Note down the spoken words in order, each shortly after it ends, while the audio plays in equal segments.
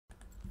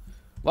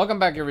Welcome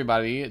back,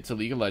 everybody, to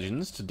League of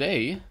Legends.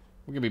 Today,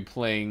 we're going to be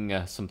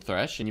playing some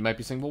Thresh, and you might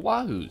be saying, well,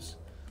 Wahooz.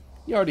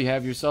 You already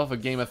have yourself a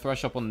game of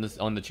Thresh up on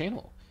the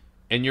channel.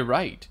 And you're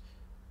right.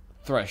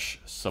 Thresh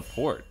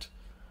support.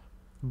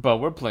 But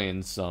we're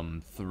playing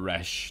some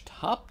Thresh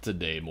top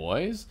today,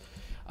 boys.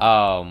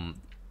 I've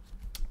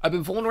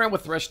been fooling around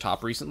with Thresh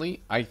top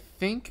recently. I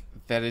think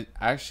that it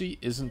actually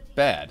isn't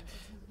bad.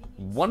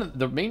 One of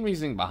the main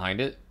reasoning behind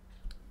it,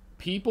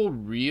 people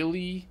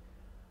really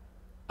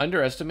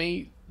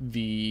underestimate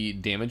the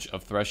damage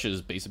of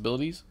Thresh's base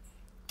abilities.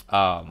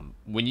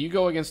 When you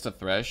go against a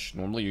Thresh,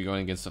 normally you're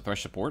going against a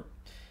Thresh support,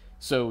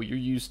 so you're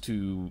used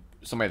to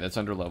somebody that's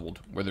underleveled,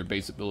 where their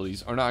base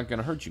abilities are not going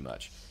to hurt you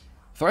much.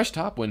 Thresh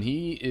top, when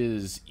he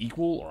is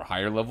equal or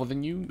higher level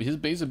than you, his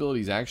base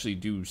abilities actually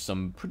do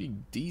some pretty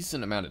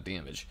decent amount of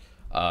damage,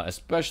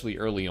 especially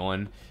early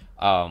on.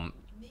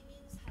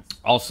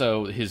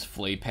 Also, his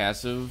Flay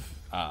passive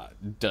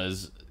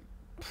does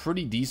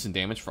pretty decent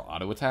damage for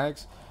auto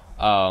attacks.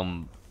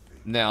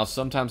 Now,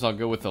 sometimes I'll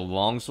go with a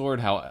long sword.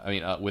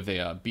 With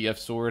a BF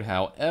sword.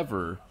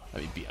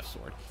 BF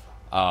sword.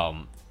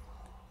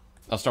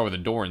 I'll start with a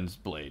Doran's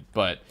blade,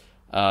 but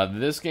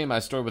this game I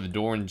started with a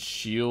Doran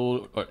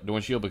shield,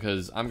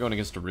 because I'm going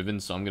against a Riven,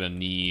 so I'm gonna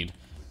need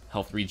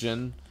health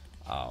regen.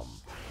 All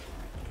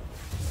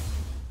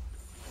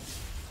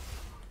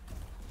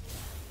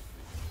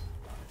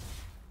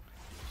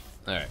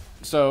right,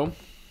 so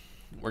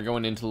we're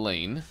going into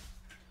lane.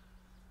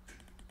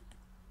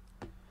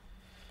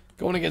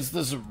 Going against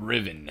this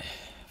Riven.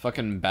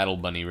 Fucking Battle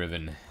Bunny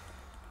Riven.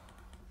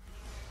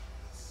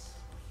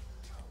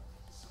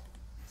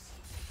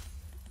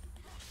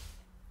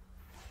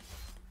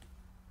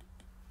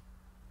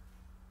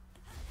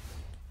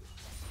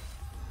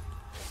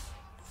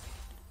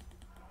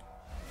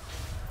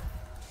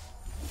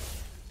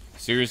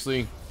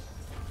 Seriously?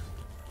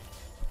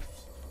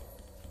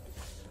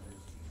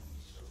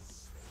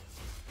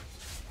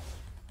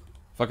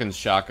 Fucking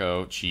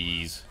Shaco,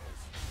 cheese.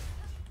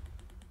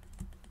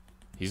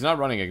 He's not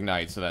running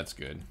Ignite, so that's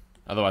good.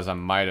 Otherwise, I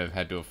might have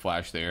had to have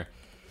flashed there.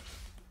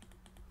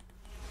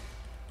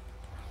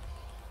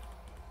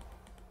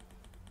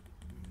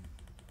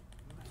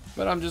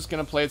 But I'm just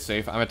gonna play it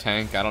safe. I'm a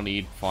tank. I don't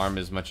need farm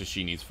as much as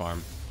she needs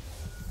farm.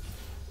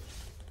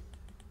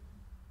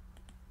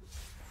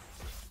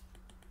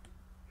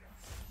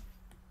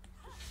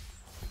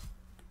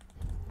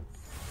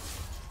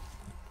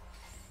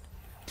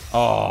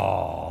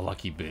 Oh,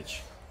 lucky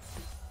bitch.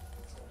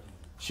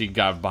 She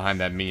got behind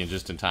that minion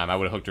just in time. I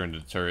would have hooked her into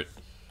the turret.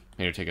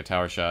 Made her take a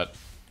tower shot.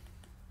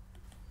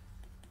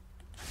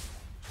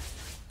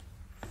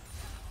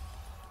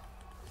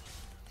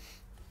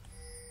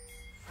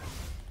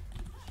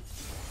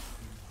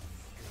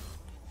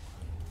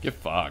 Get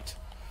fucked.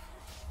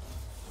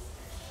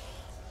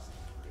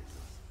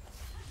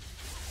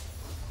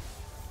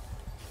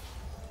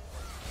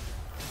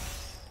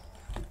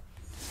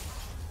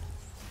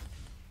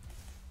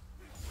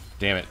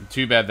 Damn it.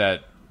 Too bad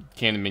that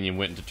cannon minion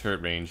went into turret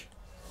range.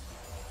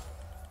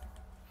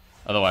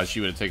 Otherwise, she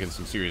would have taken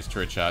some serious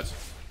turret shots.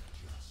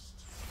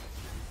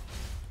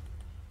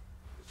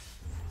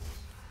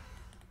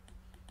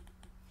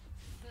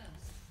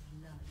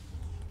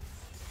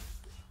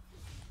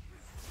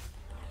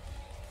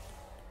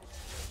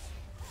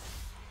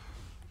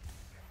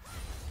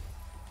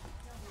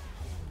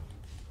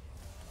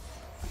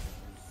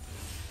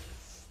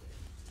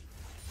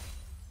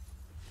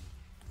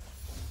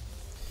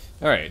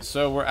 Alright,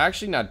 so we're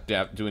actually not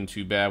doing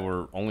too bad.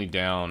 We're only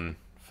down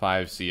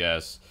 5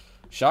 CS.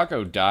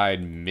 Shaco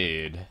died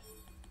mid,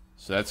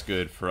 so that's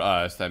good for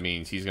us. That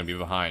means he's going to be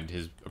behind.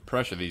 His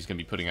pressure that he's going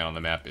to be putting out on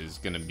the map is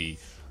going to be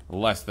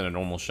less than a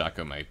normal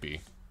Shaco might be.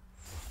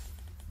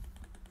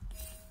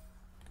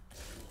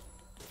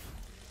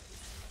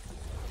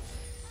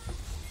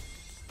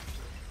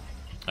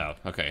 Oh,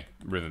 okay.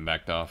 Riven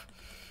backed off.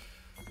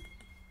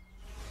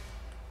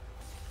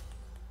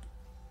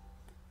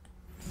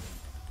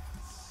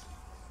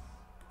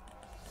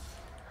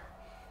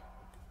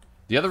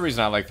 The other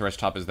reason I like Thresh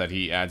top is that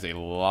he adds a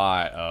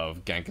lot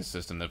of gank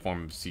assist in the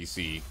form of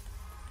CC.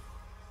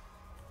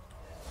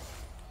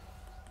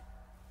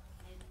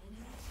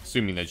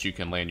 Assuming that you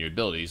can land your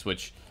abilities,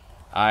 which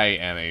I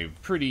am a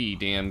pretty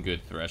damn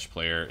good Thresh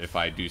player, if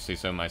I do say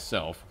so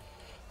myself.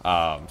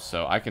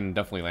 So I can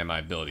definitely land my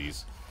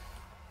abilities.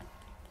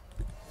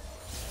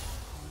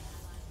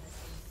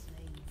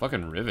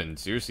 Fucking Riven,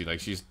 seriously,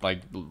 like she's like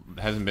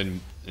hasn't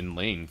been in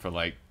lane for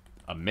like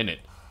a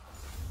minute.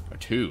 Or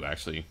two,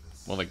 actually.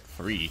 Well, like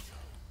 3.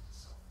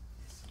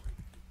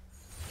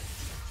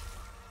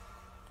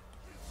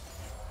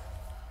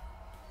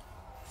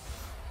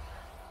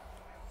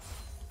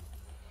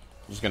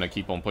 I'm just gonna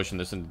keep on pushing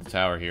this into the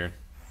tower here.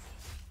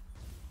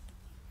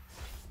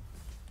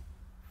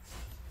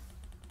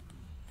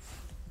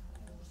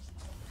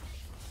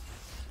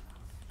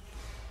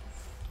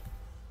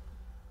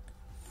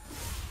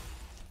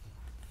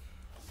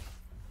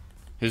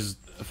 His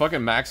fucking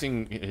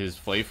maxing his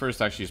Flay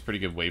first actually is pretty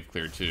good wave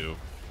clear too.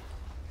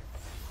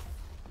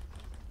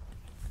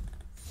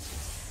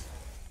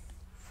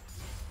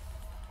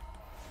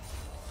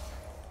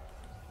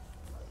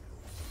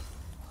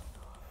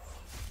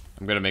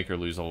 I'm gonna make her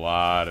lose a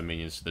lot of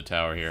minions to the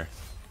tower here.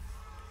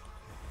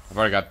 I've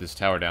already got this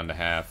tower down to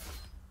half.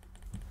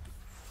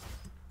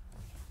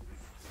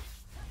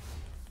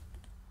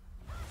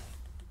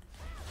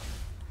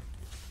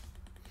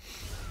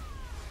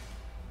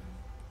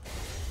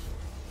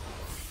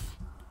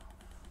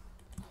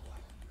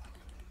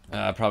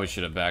 I probably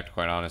should have backed,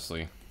 quite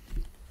honestly.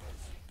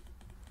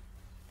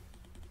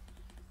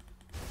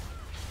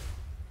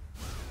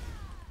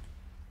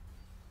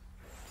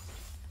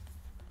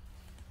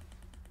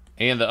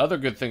 And the other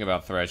good thing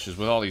about Thresh is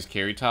with all these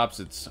carry tops,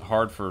 it's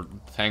hard for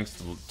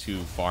tanks to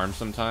farm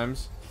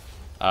sometimes.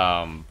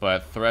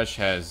 But Thresh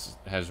has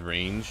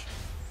range.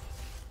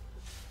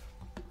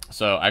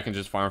 So I can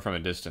just farm from a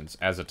distance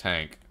as a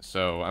tank.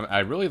 So I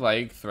really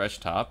like Thresh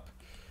top.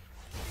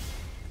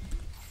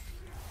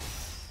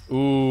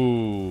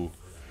 Ooh.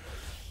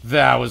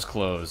 That was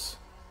close.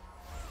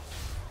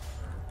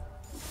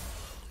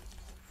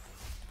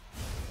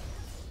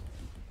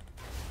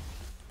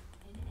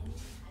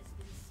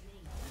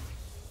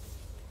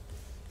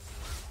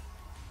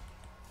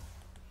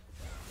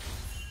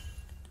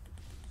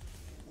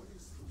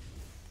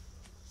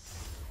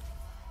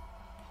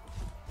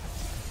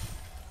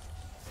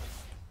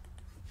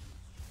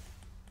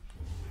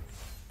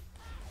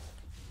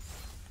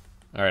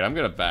 Alright, I'm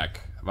gonna back.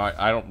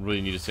 I don't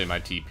really need to say my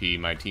TP.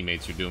 My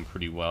teammates are doing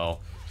pretty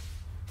well.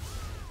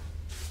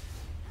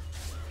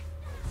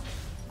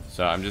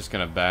 So I'm just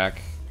gonna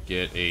back,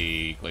 get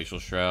a Glacial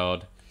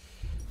Shroud,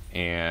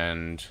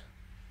 and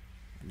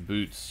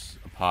boots,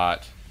 a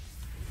pot,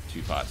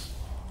 2 pots.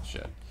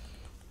 Shit.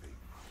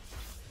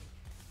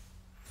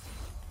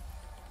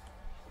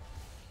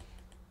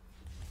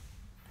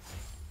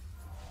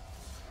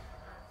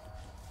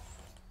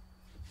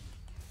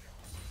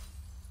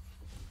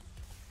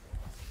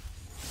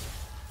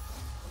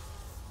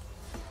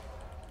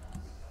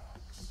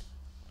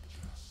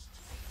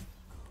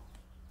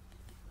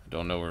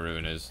 Don't know where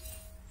Ruin is.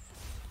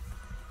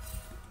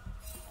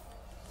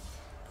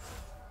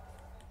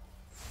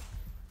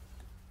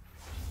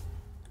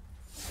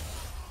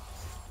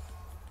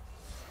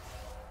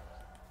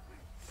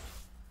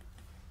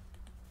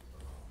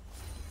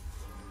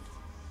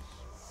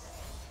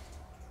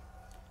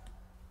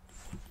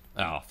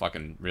 Oh,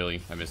 fucking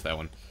really? I missed that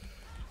one.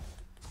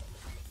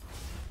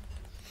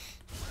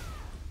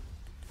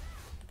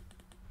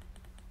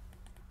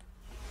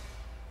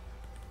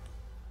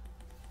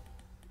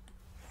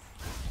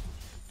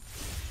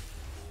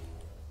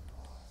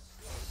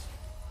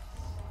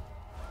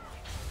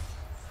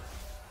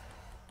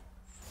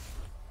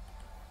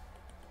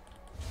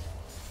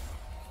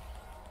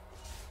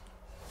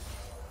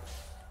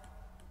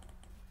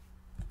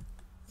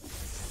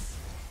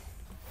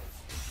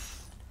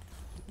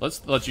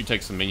 Let's let you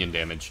take some minion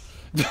damage.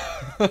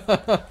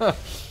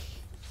 This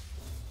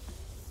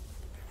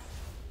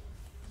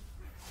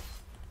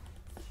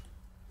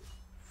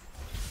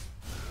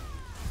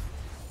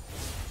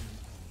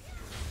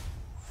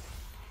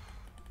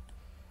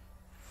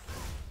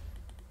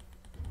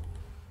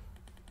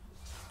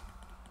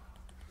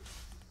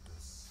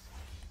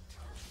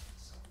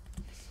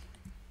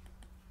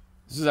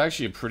is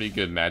actually a pretty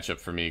good matchup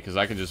for me, because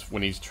I can just,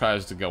 when he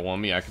tries to go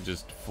on me, I can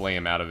just flay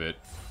him out of it.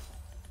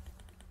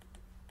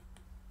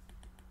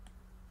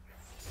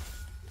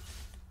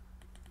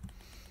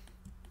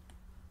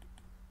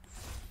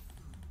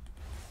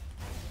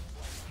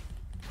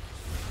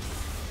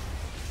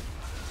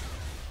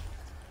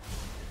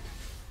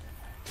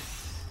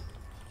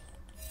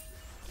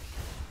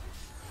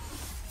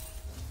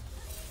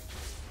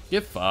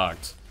 Get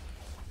fucked.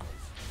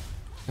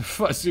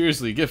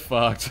 Seriously, get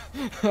fucked.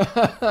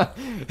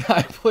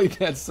 I played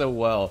that so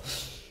well,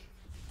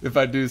 if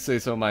I do say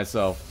so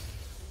myself.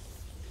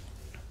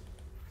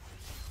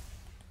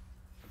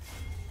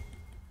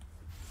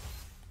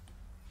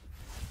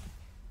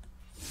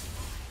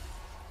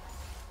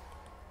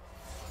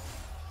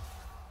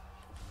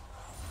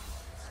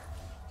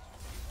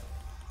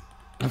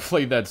 I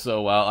played that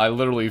so well. I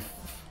literally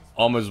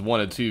almost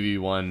won a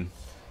 2v1.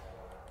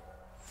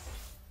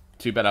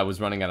 Too bad I was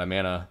running out of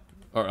mana.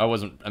 Or I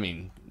wasn't, I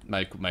mean,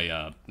 my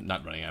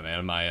not running out of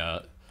mana,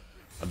 my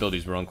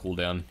abilities were on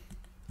cooldown.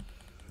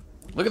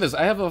 Look at this,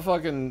 I have a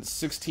fucking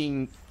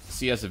 16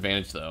 CS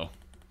advantage though.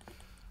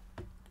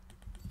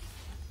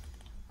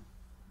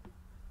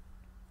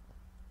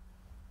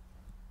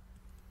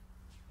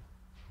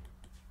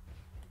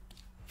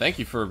 Thank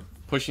you for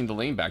pushing the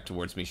lane back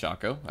towards me,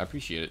 Shaco. I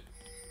appreciate it.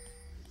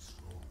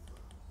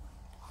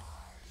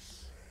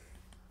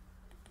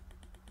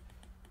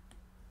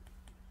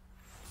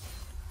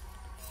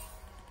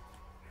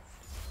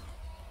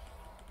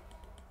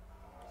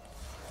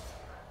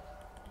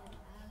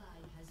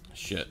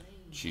 Shit,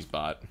 she's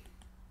bot.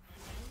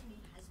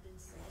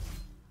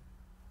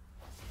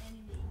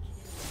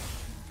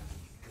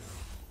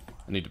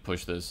 I need to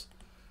push this.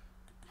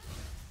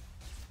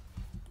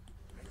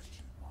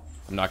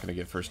 I'm not gonna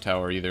get first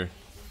tower either.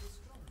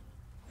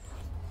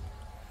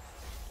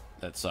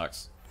 That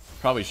sucks.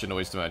 Probably shouldn't have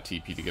wasted my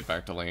TP to get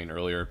back to lane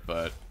earlier,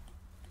 but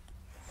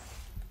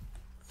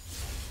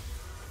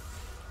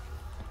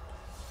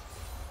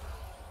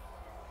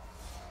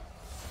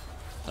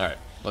Alright,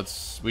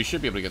 we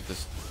should be able to get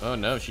this. Oh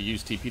no, she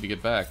used TP to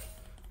get back.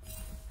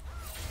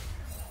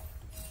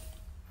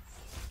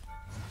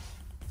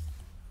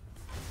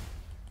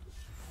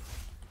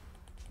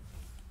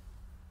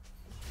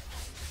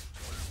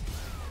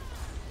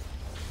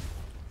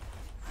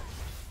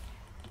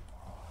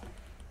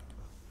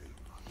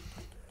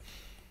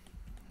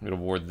 I'm gonna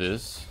ward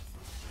this,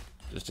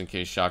 just in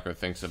case Shaco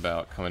thinks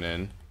about coming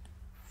in.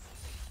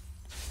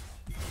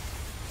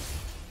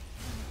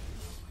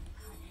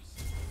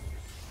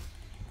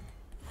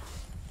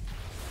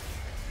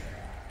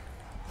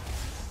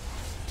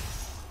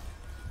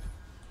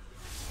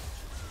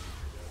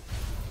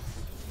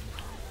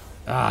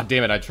 Ah,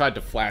 damn it! I tried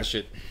to flash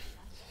it.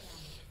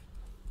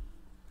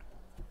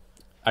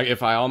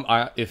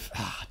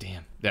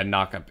 Damn that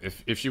knock up.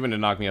 If she wouldn't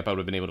have knocked me up, I would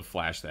have been able to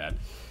flash that,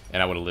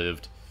 and I would have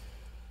lived.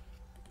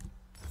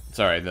 It's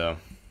alright though.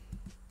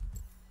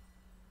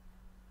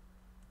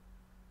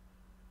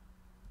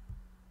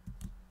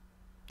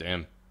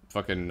 Damn,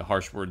 fucking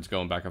harsh words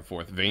going back and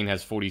forth. Vayne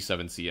has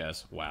 47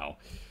 CS. Wow,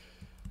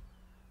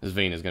 this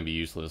Vayne is gonna be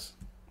useless,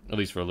 at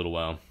least for a little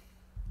while.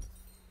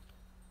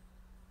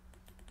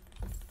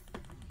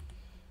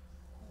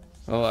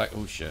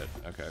 Oh shit.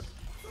 Okay.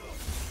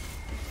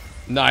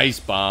 Nice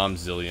bomb,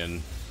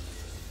 Zillion.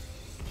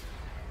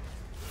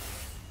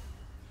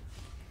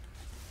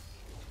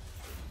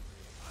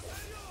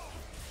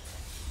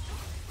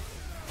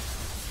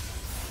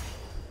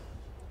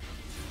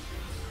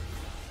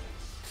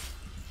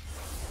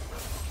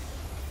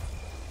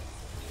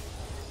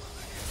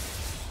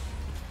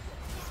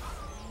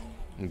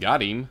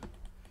 Got him.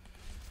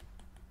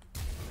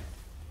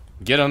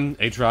 Get him,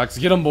 Aatrox.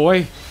 Get him,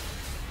 boy.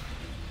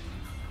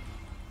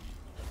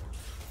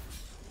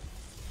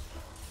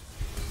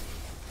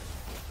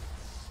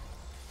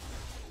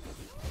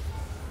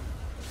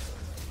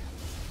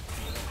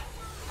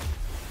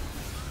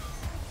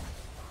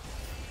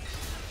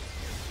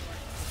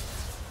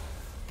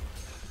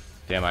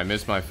 Damn, I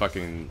missed my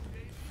fucking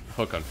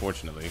hook,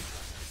 unfortunately.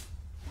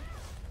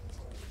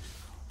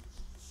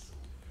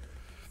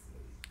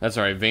 That's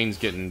alright, Vayne's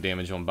getting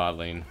damage on bot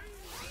lane.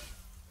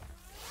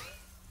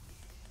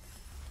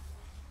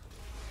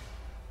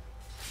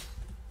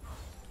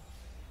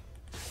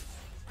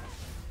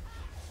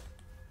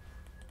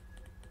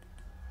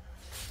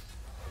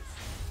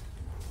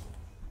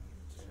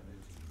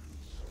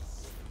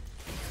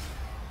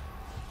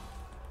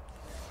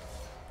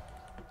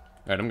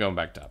 Alright, I'm going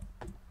back top.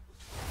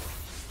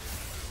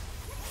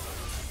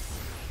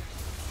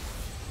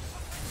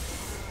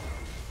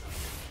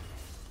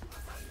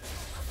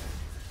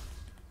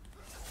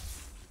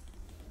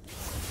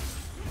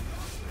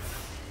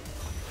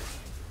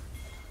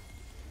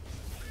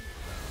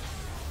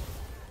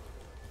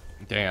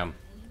 Damn.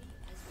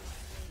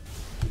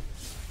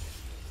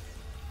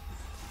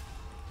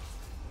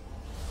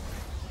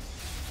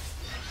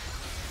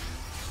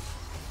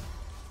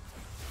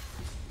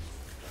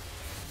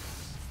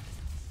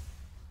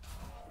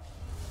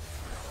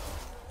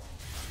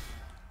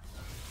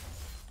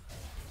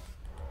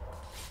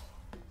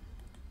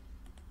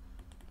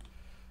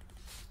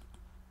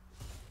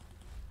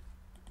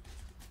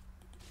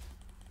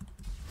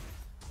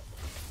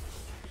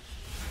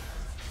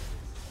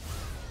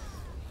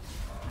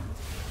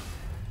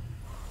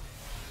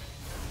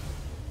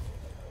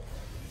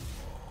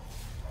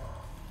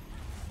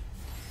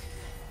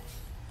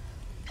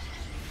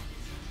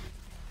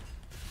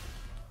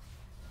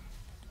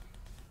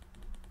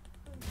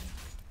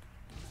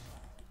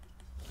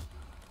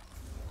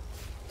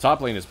 Top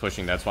lane is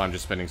pushing, that's why I'm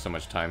just spending so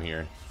much time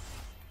here.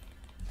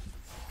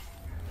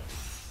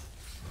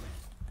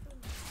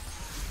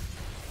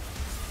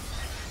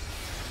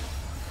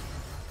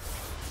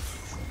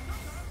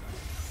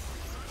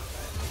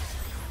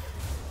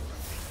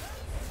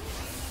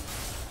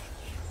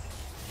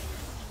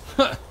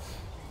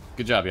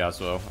 Good job,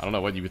 Yasuo. I don't know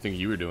what you would think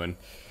you were doing.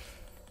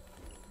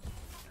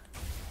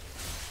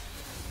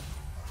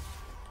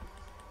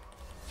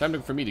 Time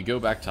for me to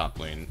go back top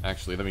lane.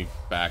 Actually, let me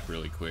back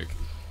really quick.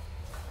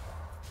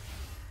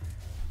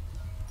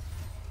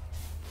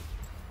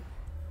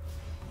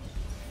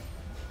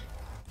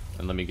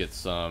 And let me get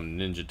some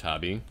Ninja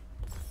Tabi.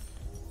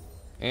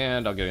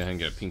 And I'll go ahead and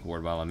get a pink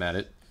ward while I'm at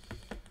it.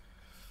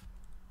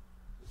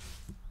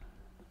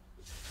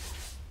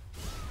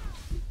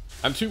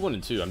 I'm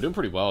 2-1-2. I'm doing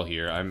pretty well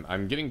here.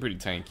 I'm getting pretty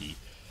tanky.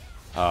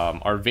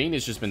 Our Vayne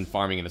has just been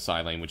farming in the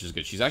side lane, which is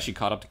good. She's actually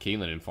caught up to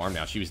Caitlyn in farm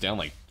now. She was down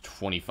like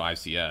 25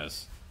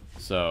 CS.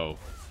 So,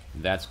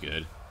 that's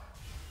good.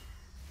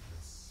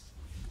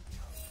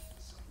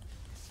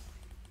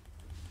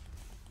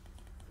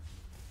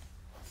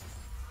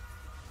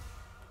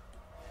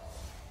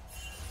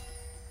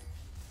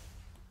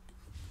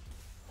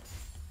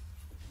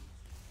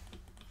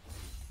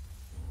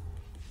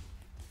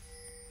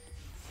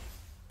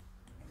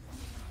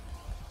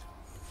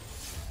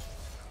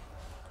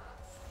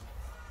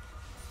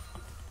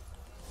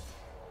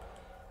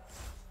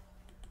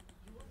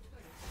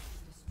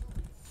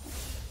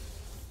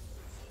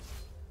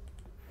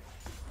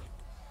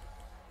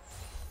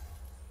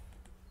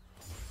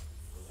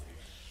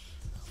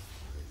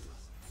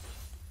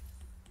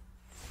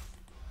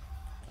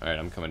 Alright,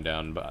 I'm coming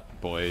down,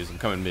 boys. I'm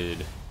coming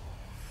mid.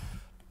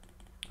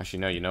 Actually,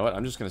 no, you know what?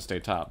 I'm just gonna stay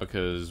top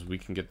because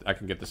I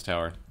can get this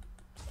tower.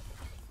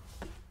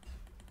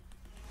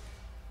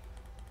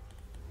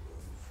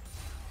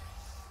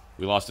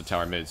 We lost a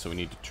tower mid, so we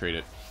need to trade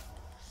it.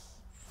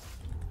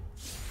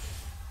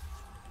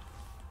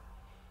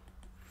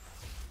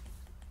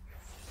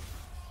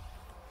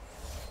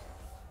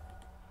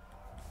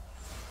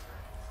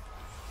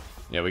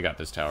 Yeah, we got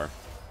this tower.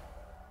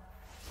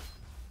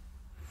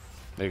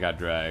 They got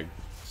dragged,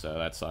 so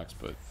that sucks,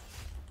 but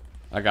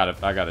I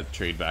gotta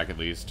trade back at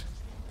least.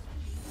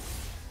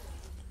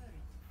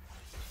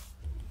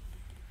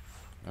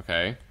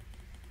 Okay.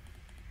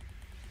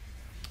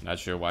 Not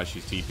sure why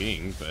she's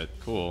TPing, but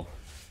cool.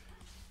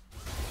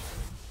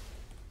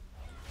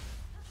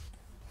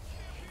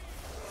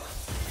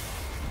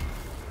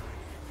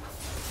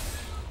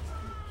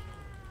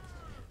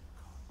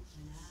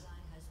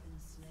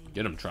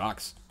 Get him,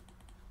 Trox.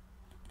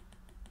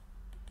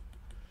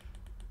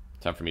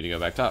 Time for me to go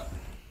back top.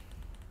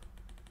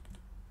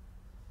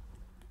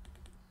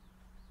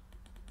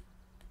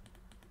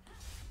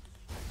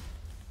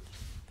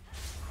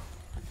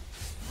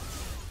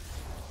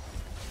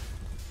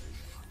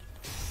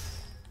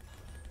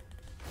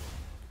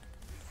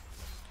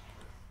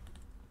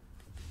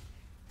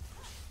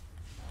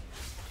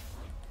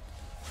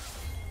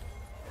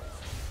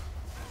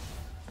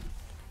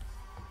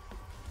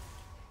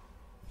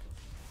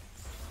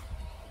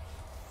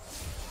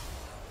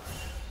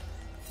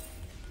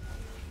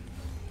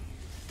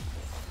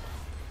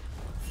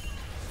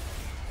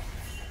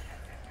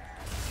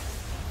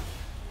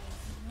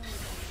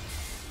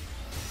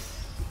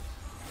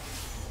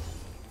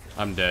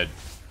 I'm dead.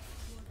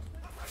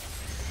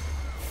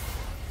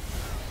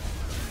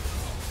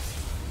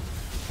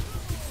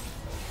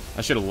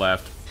 I should have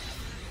left.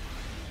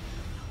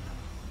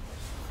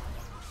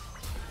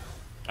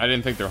 I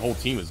didn't think their whole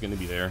team was going to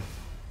be there.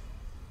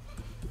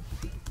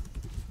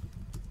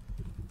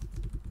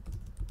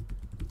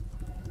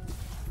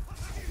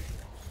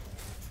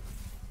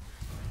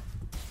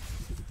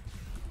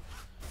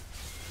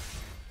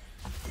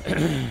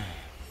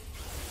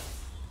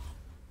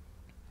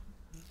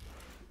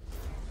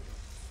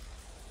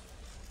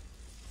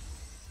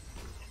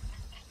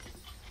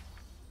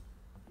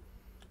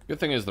 Good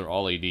thing is they're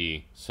all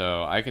AD,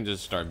 so I can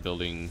just start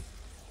building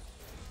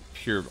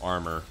pure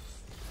armor.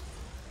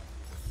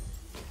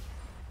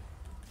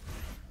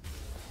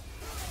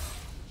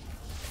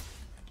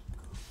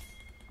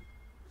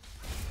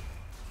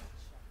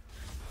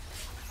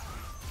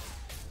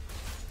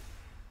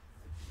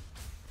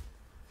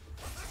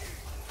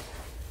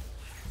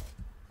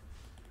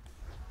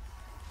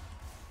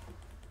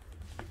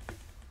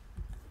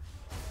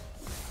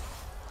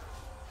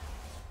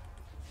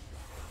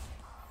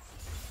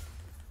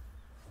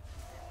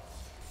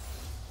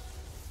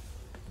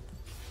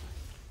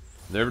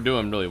 They're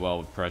doing really well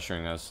with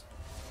pressuring us.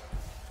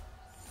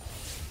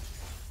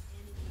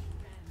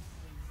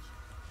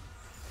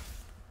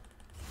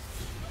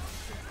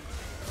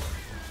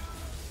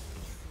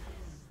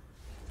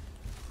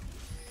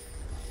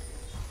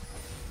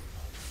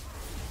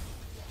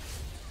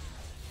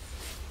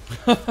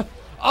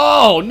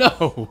 Oh,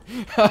 no!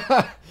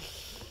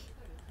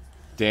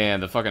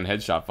 Damn, the fucking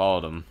headshot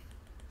followed him.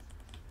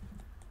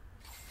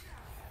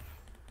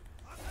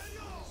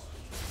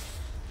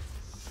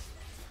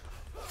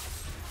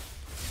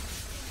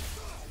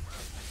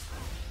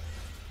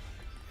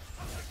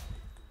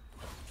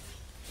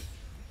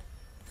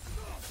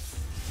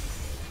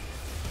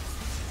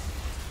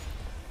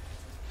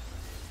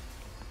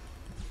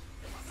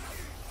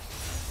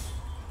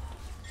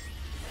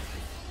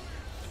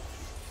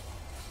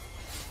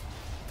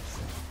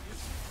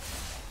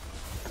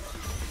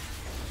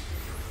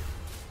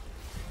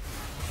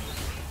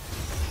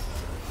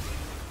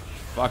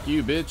 Fuck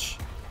you, bitch.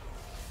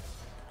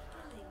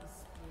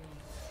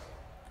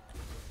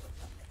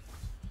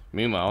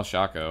 Meanwhile,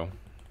 Shaco.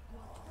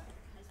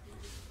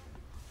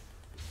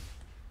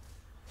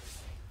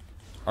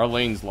 Our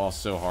lane's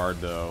lost so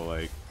hard, though,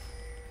 like,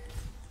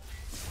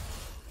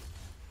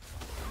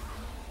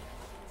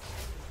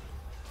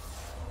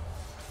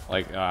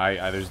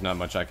 there's not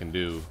much I can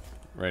do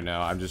right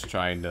now. I'm just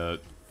trying to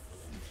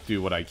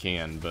do what I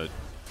can, but,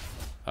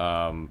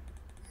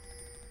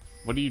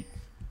 what do you...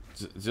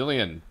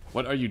 Zillion,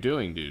 what are you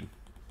doing, dude?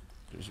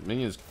 There's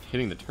minions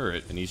hitting the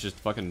turret, and he's just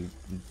fucking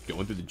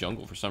going through the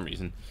jungle for some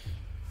reason.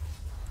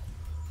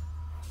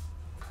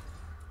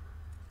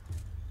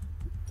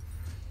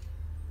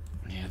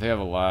 Yeah, they have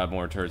a lot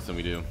more turrets than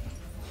we do.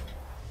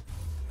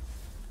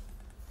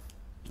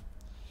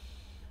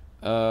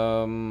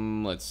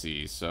 Let's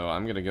see. So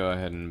I'm gonna go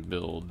ahead and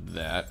build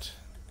that.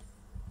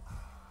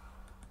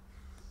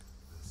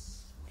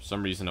 For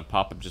some reason, a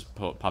pop-up just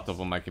popped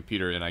up on my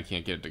computer, and I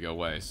can't get it to go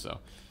away, so...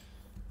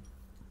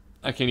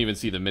 I can't even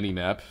see the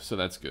mini-map, so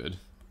that's good.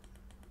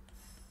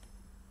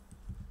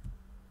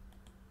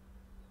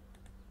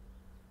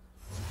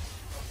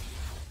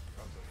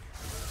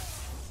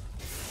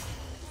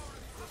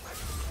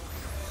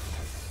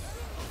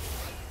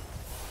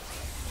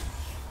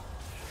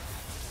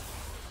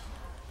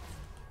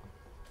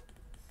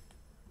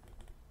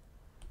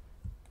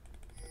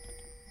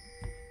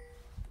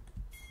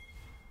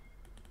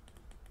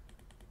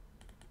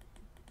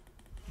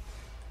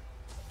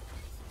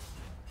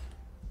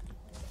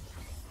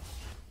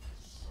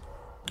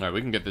 Alright,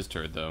 we can get this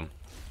turret, though.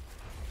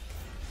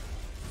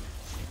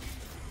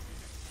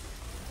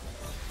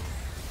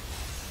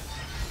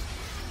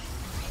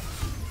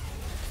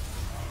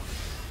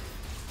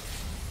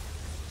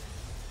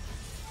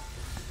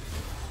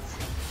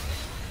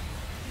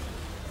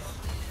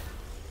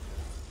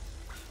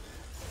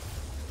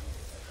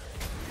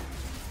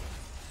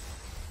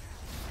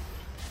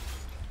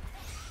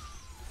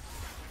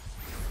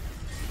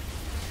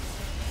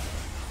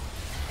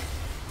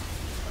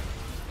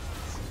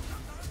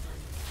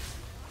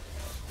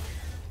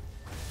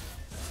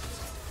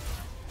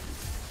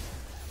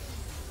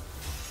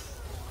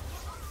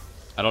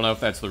 I don't know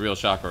if that's the real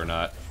chakra or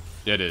not.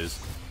 It is.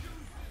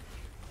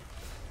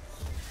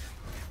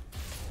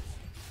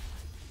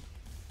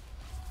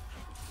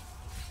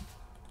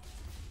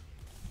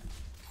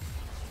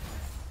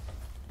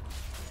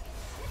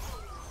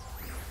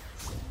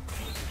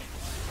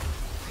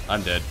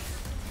 I'm dead.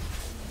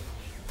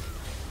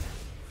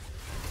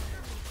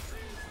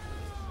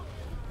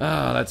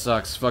 Ah, that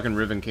sucks. Fucking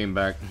Riven came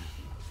back.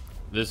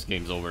 This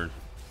game's over.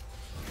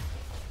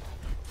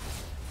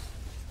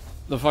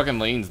 The fucking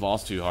lanes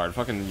lost too hard.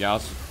 Fucking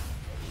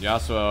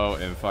Yasuo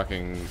and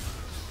fucking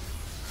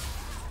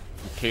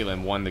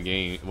Caitlyn won the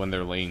game, won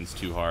their lanes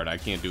too hard. I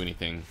can't do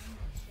anything.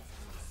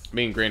 I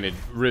mean, granted,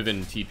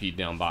 Riven TP'd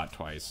down bot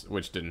twice,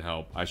 which didn't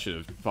help. I should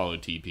have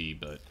followed TP,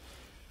 but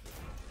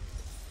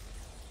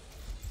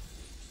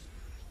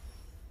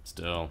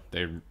still,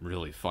 they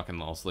really fucking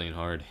lost lane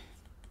hard.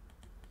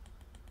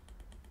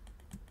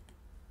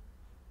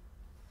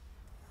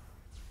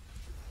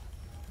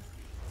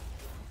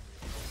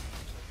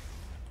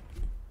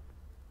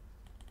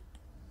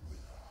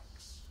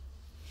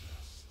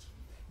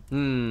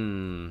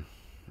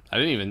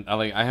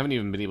 I haven't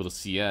even been able to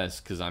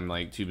CS because I'm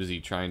like too busy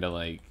trying to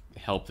like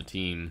help the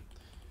team.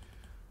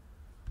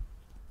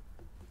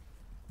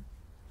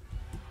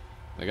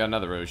 I got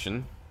another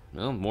ocean.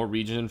 Well, more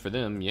region for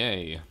them,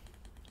 yay.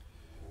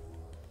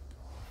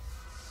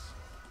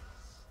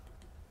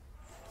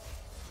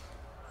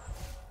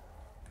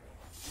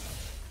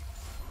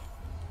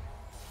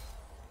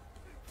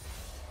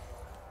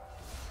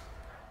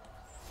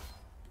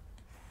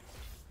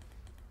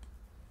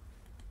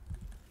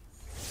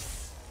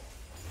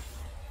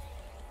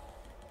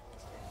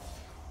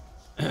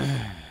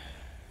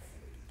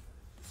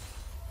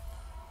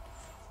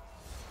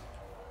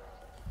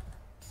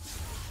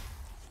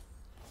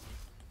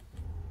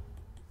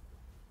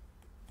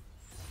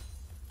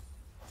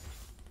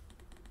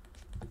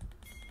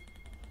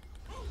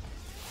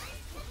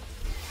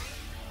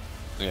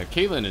 Yeah,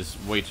 Caitlyn is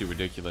way too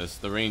ridiculous.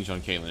 The range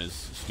on Caitlyn is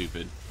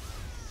stupid.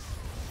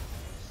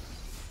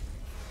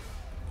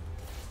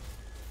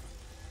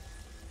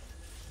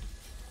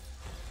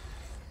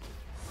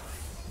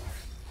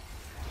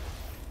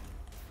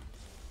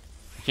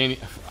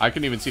 I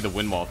couldn't even see the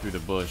wind wall through the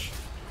bush.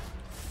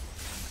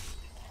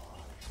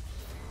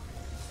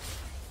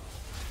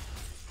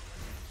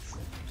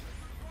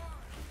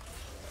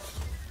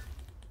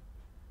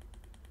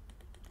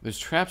 Those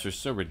traps are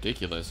so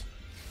ridiculous.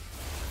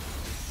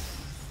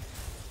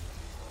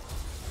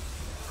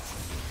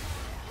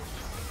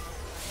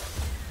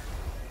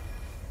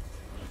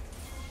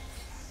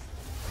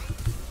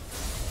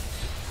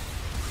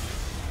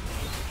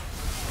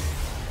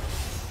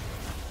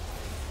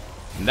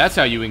 And that's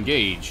how you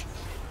engage.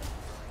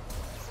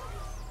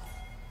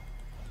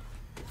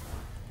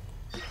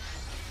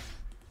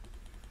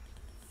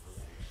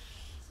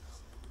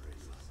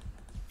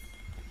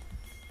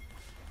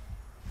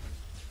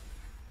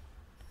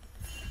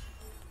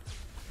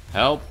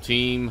 Help,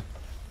 team.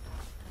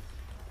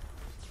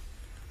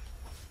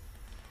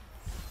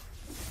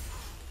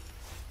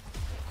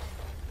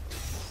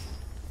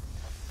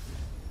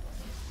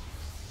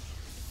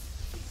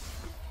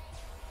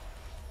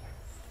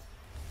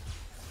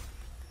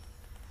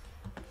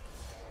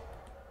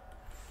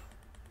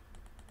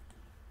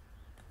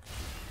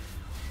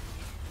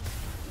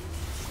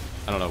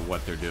 I don't know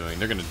what they're doing.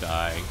 They're gonna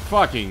die.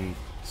 Fucking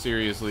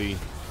seriously.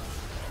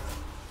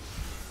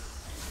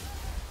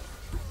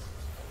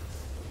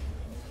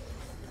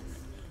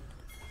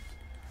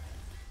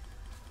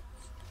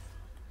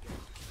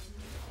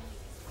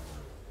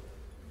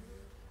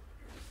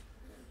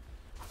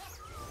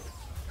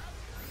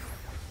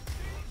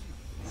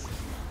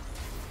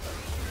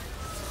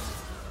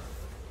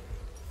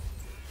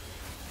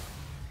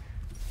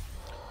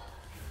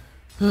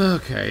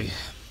 Okay.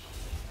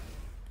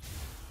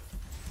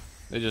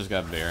 They just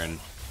got Baron.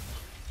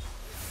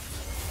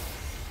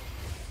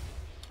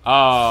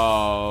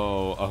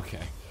 Oh, okay.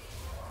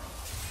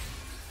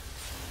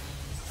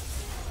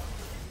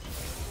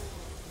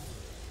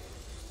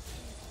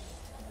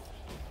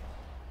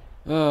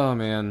 Oh,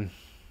 man.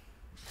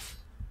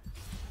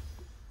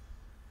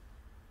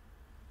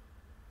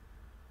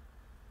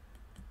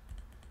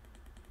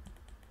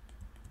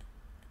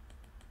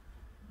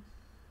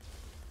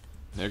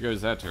 There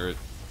goes that turret.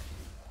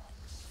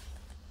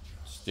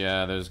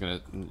 Yeah, there's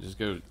gonna just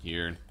go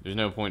here. There's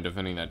no point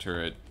defending that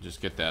turret.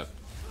 Just get that.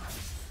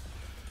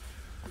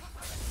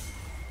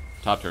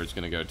 Top turret's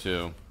gonna go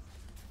too.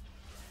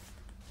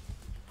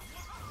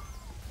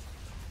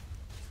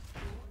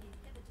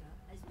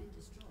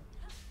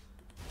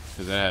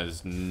 Because it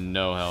has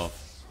no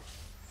health.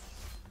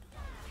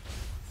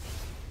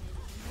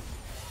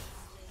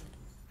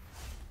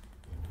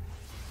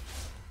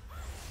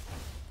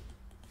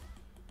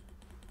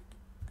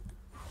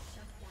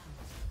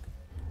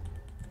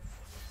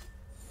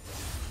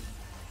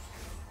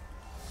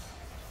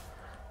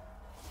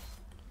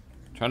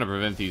 Trying to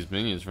prevent these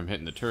minions from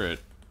hitting the turret.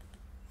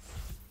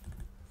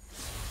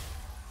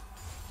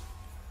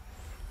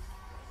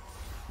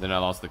 Then I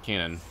lost the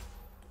cannon.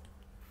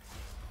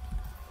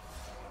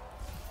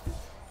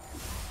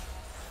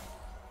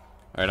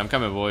 Alright, I'm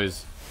coming,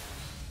 boys.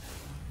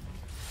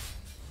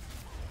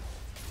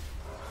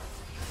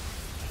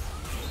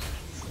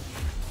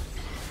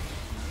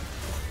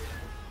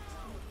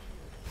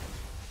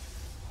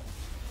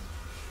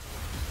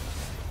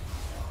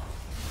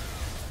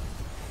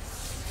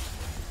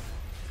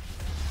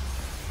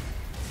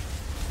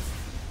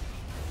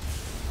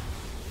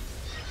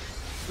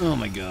 Oh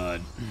my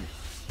god.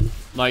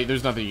 Like,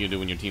 there's nothing you can do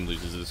when your team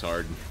loses this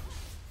hard.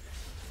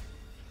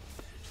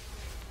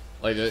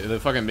 Like, the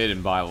fucking mid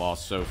and buy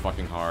lost so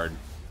fucking hard.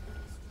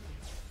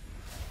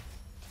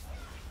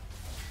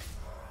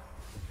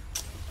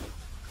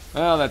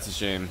 Well, that's a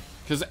shame.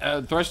 Because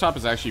Thresh top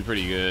is actually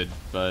pretty good,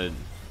 but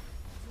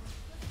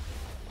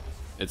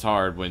it's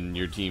hard when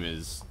your team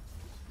is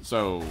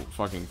so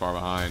fucking far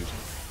behind.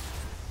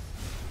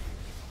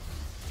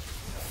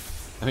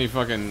 I mean,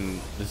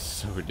 fucking, this is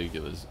so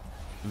ridiculous.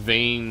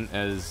 Vayne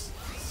has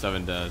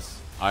 7 deaths.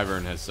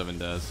 Ivern has 7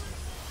 deaths.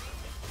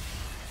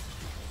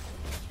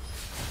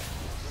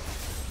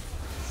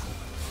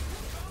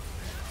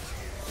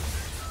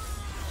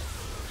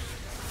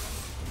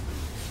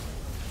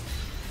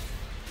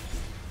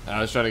 I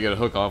was trying to get a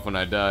hook off when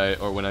I die,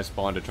 or when I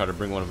spawn, to try to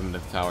bring one of them into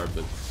the tower,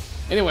 but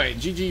anyway,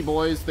 GG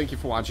boys, thank you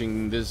for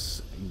watching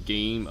this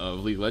game of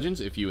League of Legends.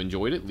 If you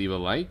enjoyed it, leave a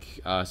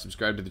like,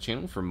 subscribe to the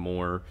channel for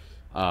more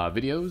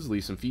videos,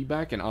 leave some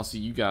feedback, and I'll see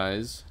you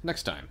guys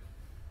next time.